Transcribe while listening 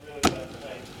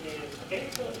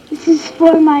is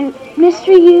for my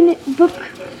mystery unit book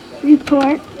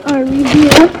report or review.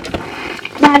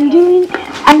 I'm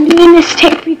doing this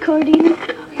tape recording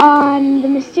on The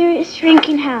Mysterious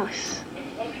Shrinking House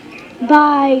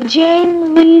by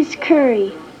Jane Louise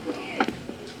Curry.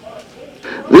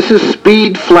 This is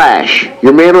Speed Flash,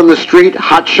 your man on the street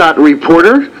hotshot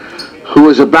reporter who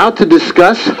is about to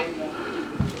discuss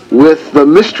with the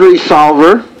mystery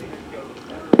solver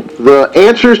the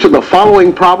answers to the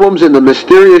following problems in the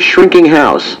mysterious shrinking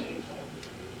house.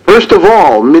 First of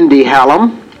all, Mindy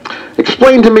Hallam,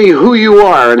 explain to me who you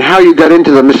are and how you got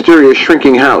into the mysterious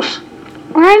shrinking house.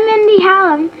 Well, I'm Mindy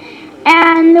Hallam,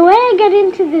 and the way I got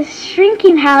into this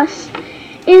shrinking house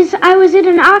is I was at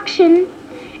an auction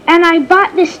and I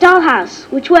bought this dollhouse,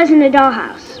 which wasn't a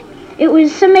dollhouse. It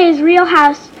was somebody's real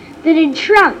house that had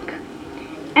shrunk.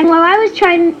 And while I was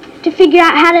trying to figure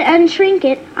out how to unshrink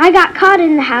it, I got caught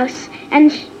in the house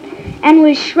and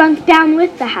was shrunk down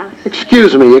with the house.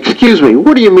 Excuse me.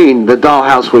 What do you mean the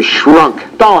dollhouse was shrunk?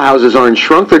 Dollhouses aren't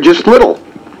shrunk, they're just little.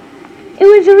 It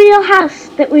was a real house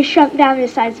that was shrunk down to the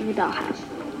size of a dollhouse.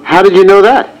 How did you know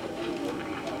that?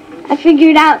 I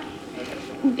figured out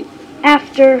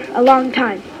after a long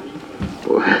time.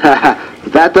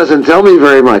 That doesn't tell me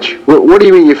very much. What do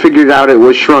you mean you figured out it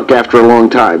was shrunk after a long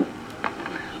time?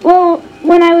 Well,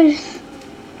 when I was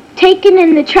taken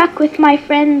in the truck with my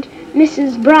friend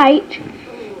Mrs. Bright,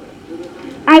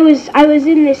 I was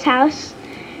in this house,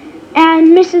 and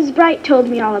Mrs. Bright told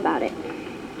me all about it.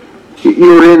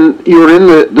 You were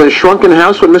in the shrunken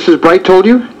house when Mrs. Bright told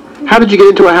you? How did you get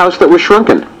into a house that was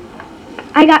shrunken?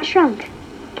 I got shrunk.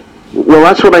 Well,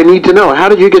 that's what I need to know. How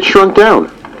did you get shrunk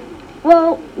down?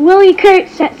 Well, Willie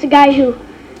Kurtz, that's the guy who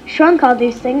shrunk all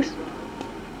these things.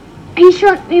 He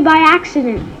shrunk me by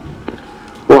accident.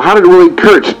 Well, how did Willie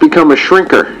Kurtz become a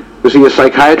shrinker? Was he a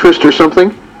psychiatrist or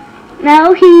something?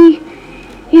 No,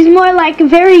 he's more like a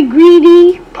very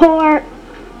greedy, poor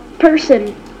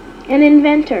person, an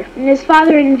inventor. And his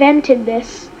father invented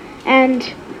this, and...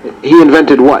 He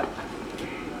invented what?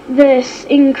 This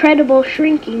incredible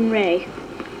shrinking ray.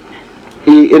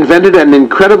 He invented an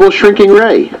incredible shrinking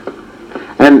ray.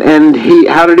 And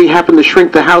how did he happen to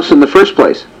shrink the house in the first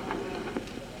place?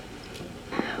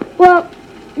 Well,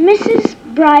 Mrs.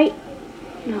 Bright...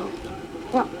 No.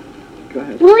 Well, go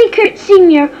ahead. Willie Kurtz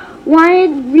Sr.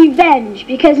 wanted revenge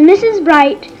because Mrs.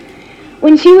 Bright,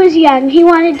 when she was young, he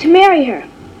wanted to marry her.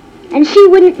 And she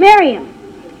wouldn't marry him.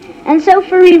 And so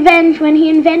for revenge, when he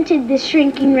invented this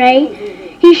shrinking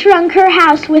ray, he shrunk her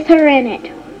house with her in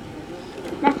it.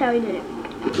 That's how he did it.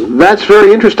 That's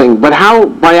very interesting. But how,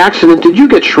 by accident, did you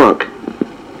get shrunk?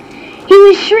 He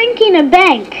was shrinking a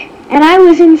bank, and I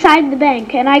was inside the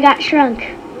bank, and I got shrunk.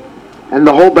 And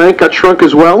the whole bank got shrunk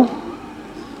as well?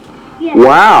 Yes.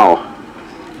 Wow.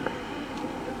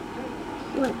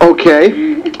 What?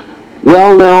 Okay.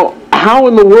 Well, now, how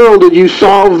in the world did you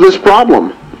solve this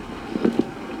problem?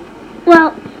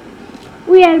 Well,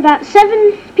 we had about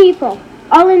 7 people,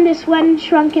 all in this one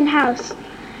shrunken house.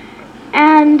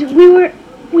 And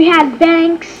we had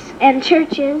banks and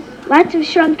churches, lots of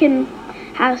shrunken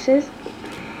houses.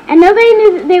 And nobody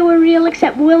knew that they were real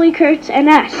except Willie Kurtz and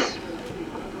us.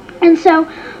 And so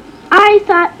I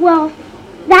thought, well,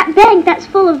 that bank, that's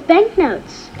full of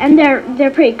banknotes. And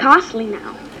they're pretty costly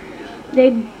now.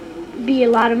 They'd be a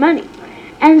lot of money.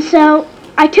 And so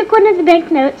I took one of the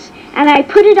banknotes and I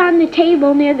put it on the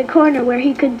table near the corner where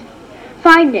he could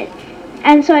find it.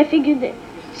 And so I figured that,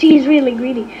 see, he's really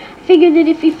greedy. I figured that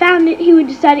if he found it, he would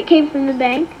decide it came from the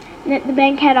bank, and that the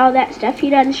bank had all that stuff.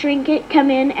 He'd unshrink it, come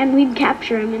in, and we'd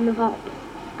capture him in the vault.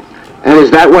 And is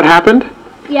that what happened?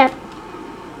 Yep.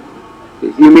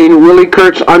 You mean Willie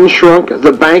Kurtz unshrunk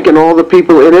the bank and all the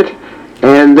people in it,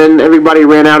 and then everybody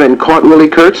ran out and caught Willie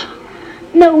Kurtz?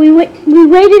 No, we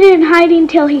waited in hiding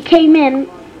till he came in,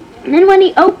 and then when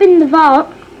he opened the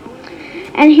vault,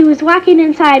 and he was walking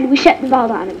inside, we shut the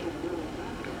vault on him.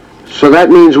 So that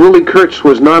means Willie Kurtz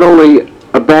was not only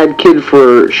a bad kid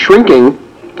for shrinking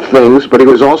things, but he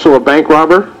was also a bank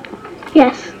robber?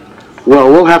 Yes. Well,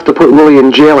 we'll have to put Willie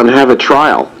in jail and have a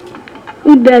trial.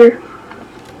 We'd better.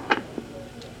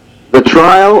 The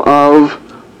trial of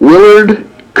Willard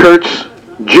Kurtz,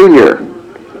 Jr.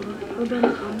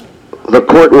 The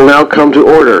court will now come to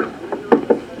order.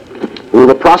 Will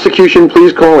the prosecution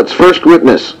please call its first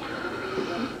witness?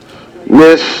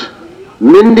 Miss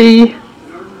Mindy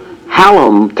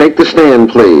Hallam, take the stand,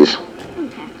 please.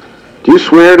 Do you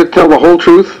swear to tell the whole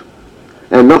truth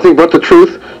and nothing but the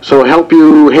truth, so help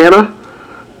you, Hannah?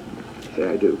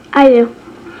 Yeah, I do. I do.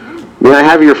 May I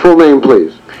have your full name,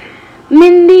 please?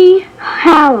 Mindy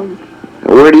Hallam.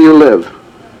 And where do you live?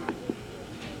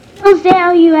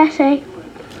 Hillsdale, USA.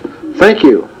 Thank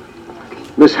you.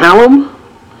 Miss Hallam,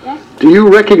 Yes? do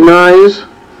you recognize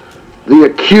the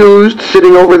accused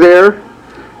sitting over there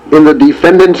in the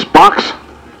defendant's box?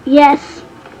 Yes.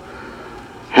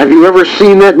 Have you ever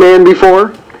seen that man before?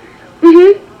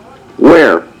 Mm-hmm.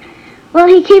 Where? Well,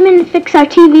 he came in to fix our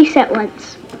TV set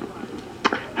once.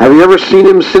 Have you ever seen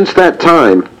him since that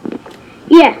time?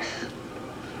 Yes.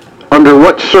 Under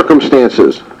what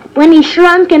circumstances? When he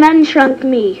shrunk and unshrunk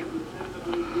me.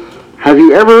 Have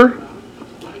you ever,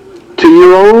 to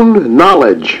your own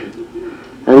knowledge,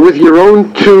 and with your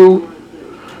own two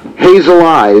hazel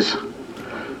eyes,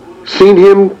 seen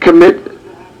him commit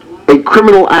a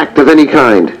criminal act of any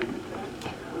kind?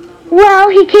 Well,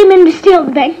 he came in to steal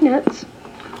the banknotes.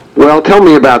 Well, tell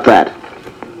me about that.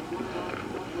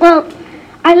 Well,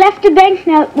 I left a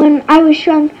banknote when I was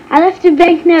shrunk. I left a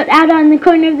banknote out on the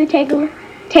corner of the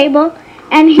table,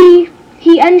 and he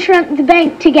unshrunk the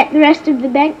bank to get the rest of the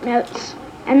banknotes,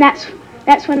 and that's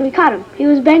when we caught him. He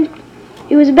was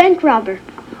a bank robber.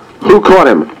 Who caught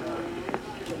him?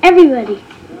 Everybody.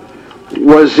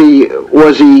 Was he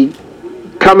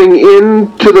coming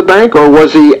into the bank, or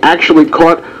was he actually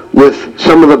caught with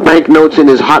some of the banknotes in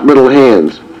his hot little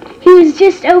hands? He was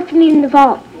just opening the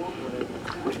vault.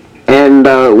 And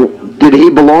did he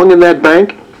belong in that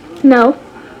bank? No.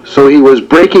 So he was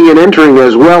breaking and entering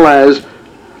as well as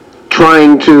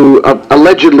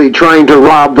allegedly trying to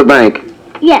rob the bank.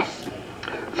 Yes.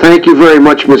 Thank you very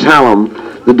much, Ms. Hallam.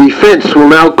 The defense will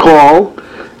now call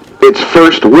its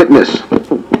first witness.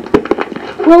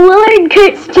 Will Willard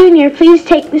Kurtz Jr. please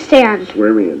take the stand?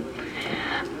 Swear me in.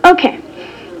 Okay.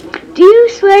 Do you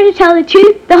swear to tell the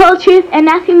truth, the whole truth, and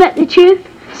nothing but the truth?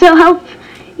 So help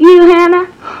you, Hannah?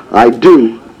 I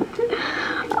do.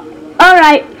 All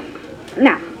right.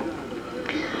 Now,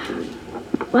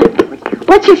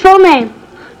 what's your full name?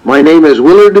 My name is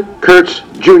Willard Kurtz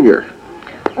Jr.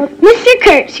 Mr.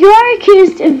 Kurtz, you are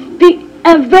accused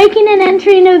of breaking and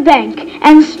entering a bank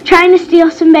and trying to steal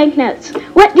some banknotes.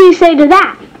 What do you say to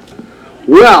that?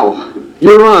 Well,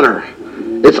 Your Honor,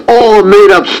 it's all a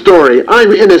made-up story.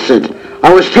 I'm innocent.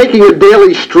 I was taking a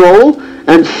daily stroll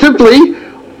and simply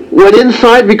went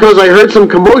inside because I heard some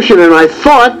commotion and I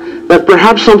thought that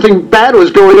perhaps something bad was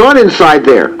going on inside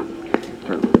there.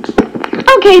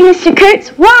 Okay, Mr. Kurtz,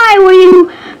 why were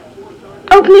you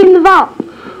opening the vault?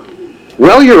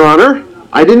 Well, Your Honor,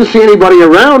 I didn't see anybody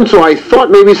around, so I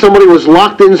thought maybe somebody was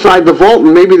locked inside the vault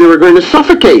and maybe they were going to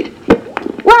suffocate.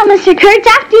 Well, Mr. Kurtz,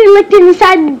 after you looked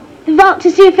inside the vault to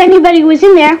see if anybody was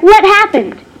in there, what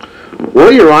happened?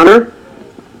 Well, Your Honor,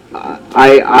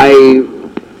 I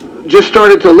just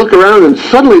started to look around and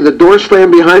suddenly the door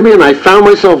slammed behind me and I found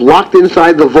myself locked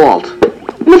inside the vault.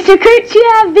 Mr. Kurtz,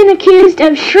 you have been accused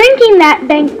of shrinking that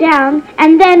bank down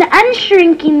and then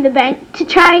unshrinking the bank to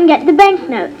try and get the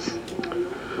banknotes.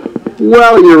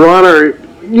 Well, Your Honor,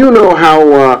 you know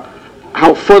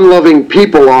how fun-loving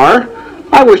people are.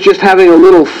 I was just having a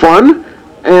little fun,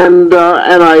 and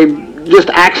I just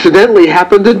accidentally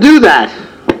happened to do that.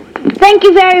 Thank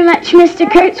you very much, Mr.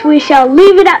 Kurtz. We shall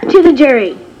leave it up to the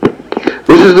jury.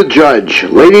 This is the judge.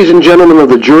 Ladies and gentlemen of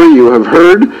the jury, you have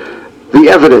heard the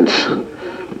evidence.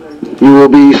 You will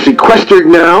be sequestered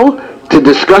now to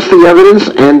discuss the evidence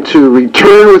and to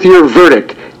return with your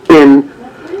verdict in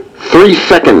 3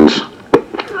 seconds.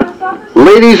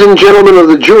 Ladies and gentlemen of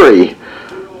the jury,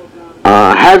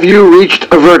 have you reached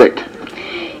a verdict?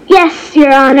 Yes,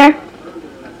 Your Honor.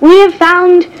 We have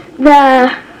found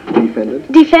the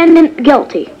defendant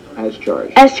guilty. As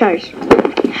charged. As charged.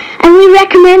 And we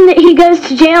recommend that he goes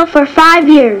to jail for 5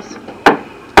 years.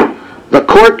 The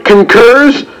court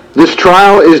concurs. This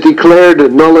trial is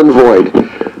declared null and void.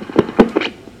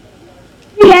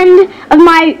 The end of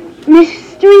my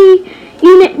mystery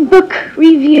unit book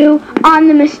review on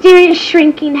The Mysterious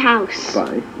Shrinking House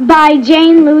by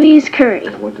Jane Louise Curry.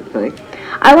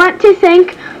 I want to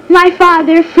thank my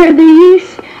father for the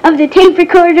use of the tape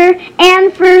recorder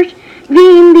and for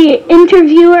being the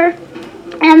interviewer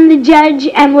and the judge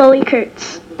and Willie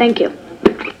Kurtz. Thank you.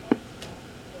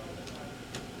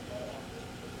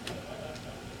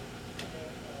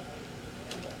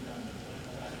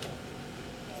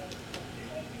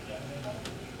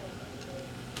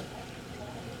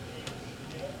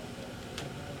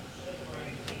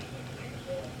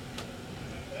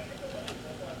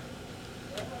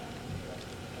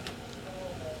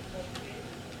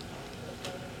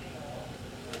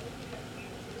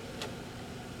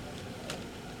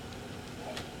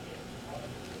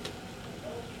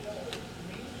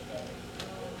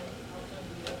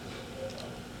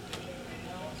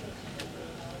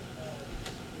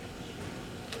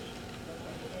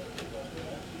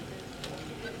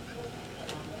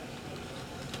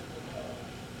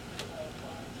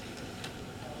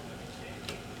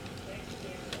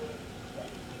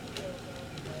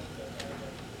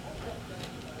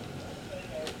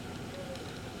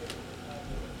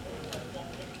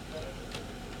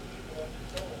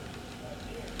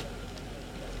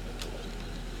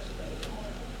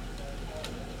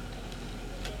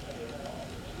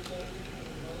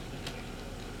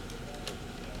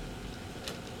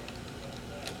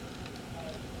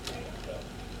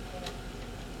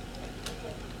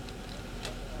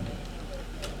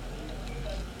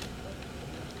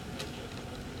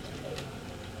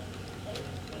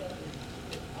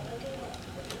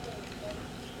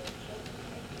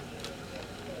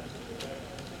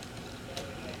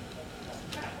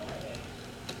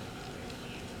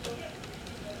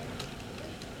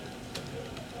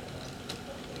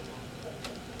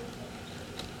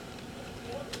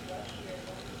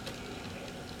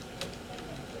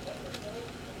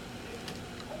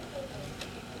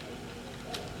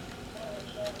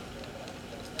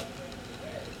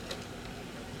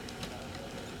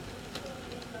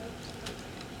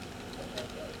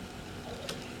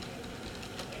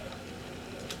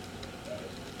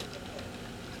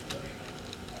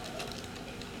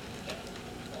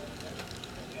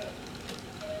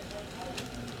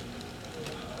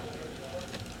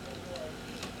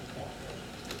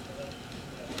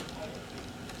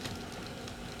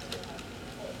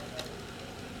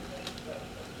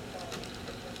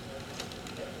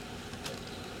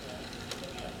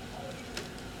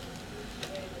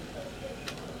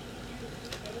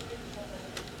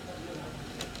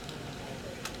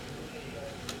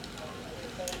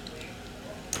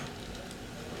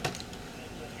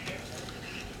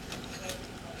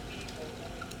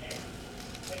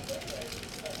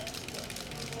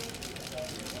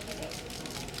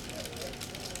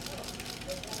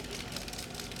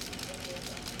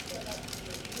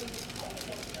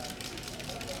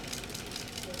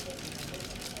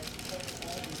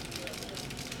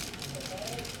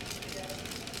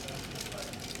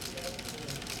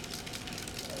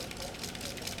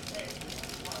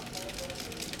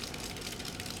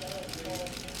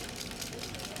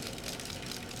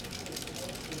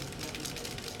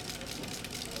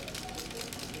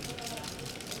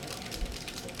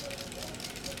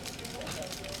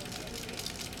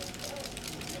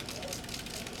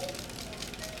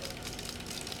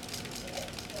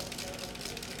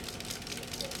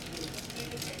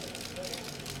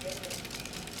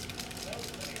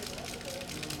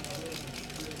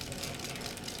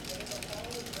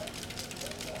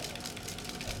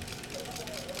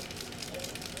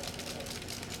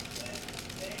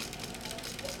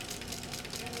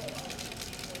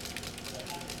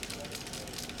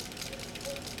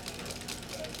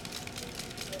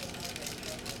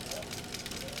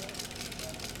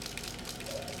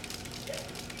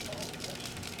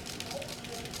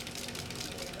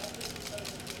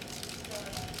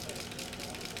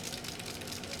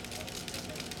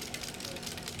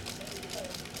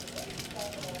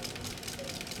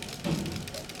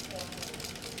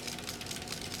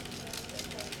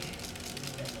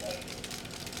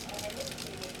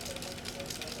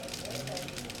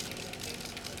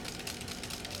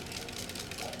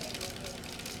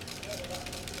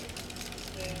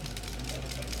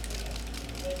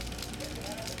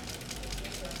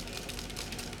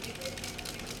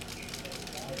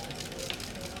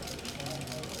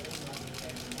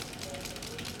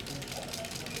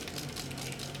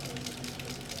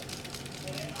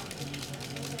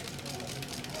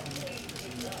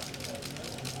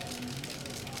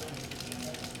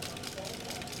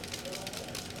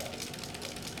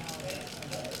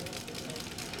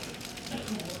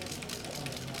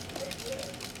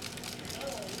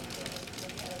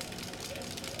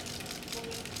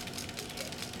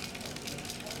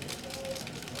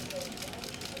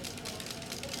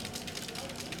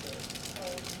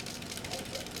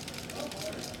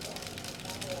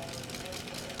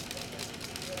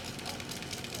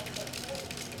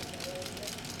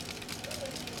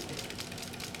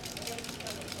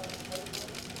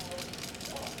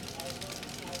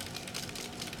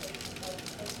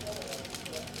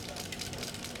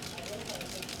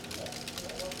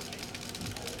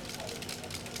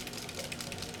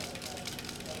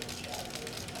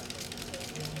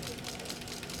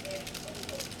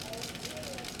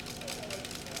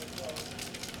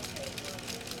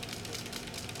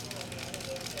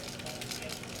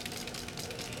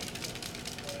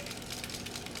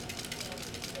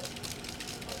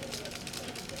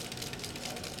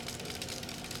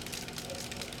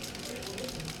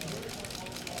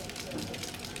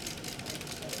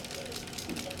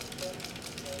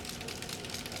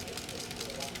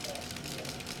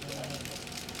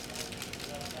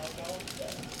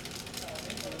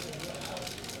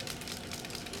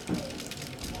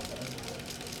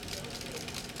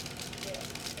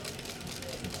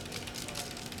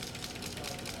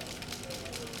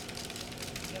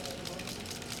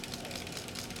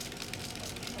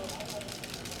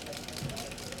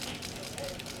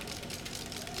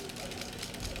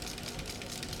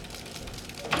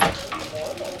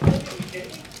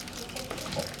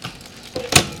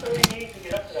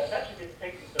 actually didn't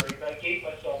take the 30, but I gave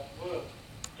myself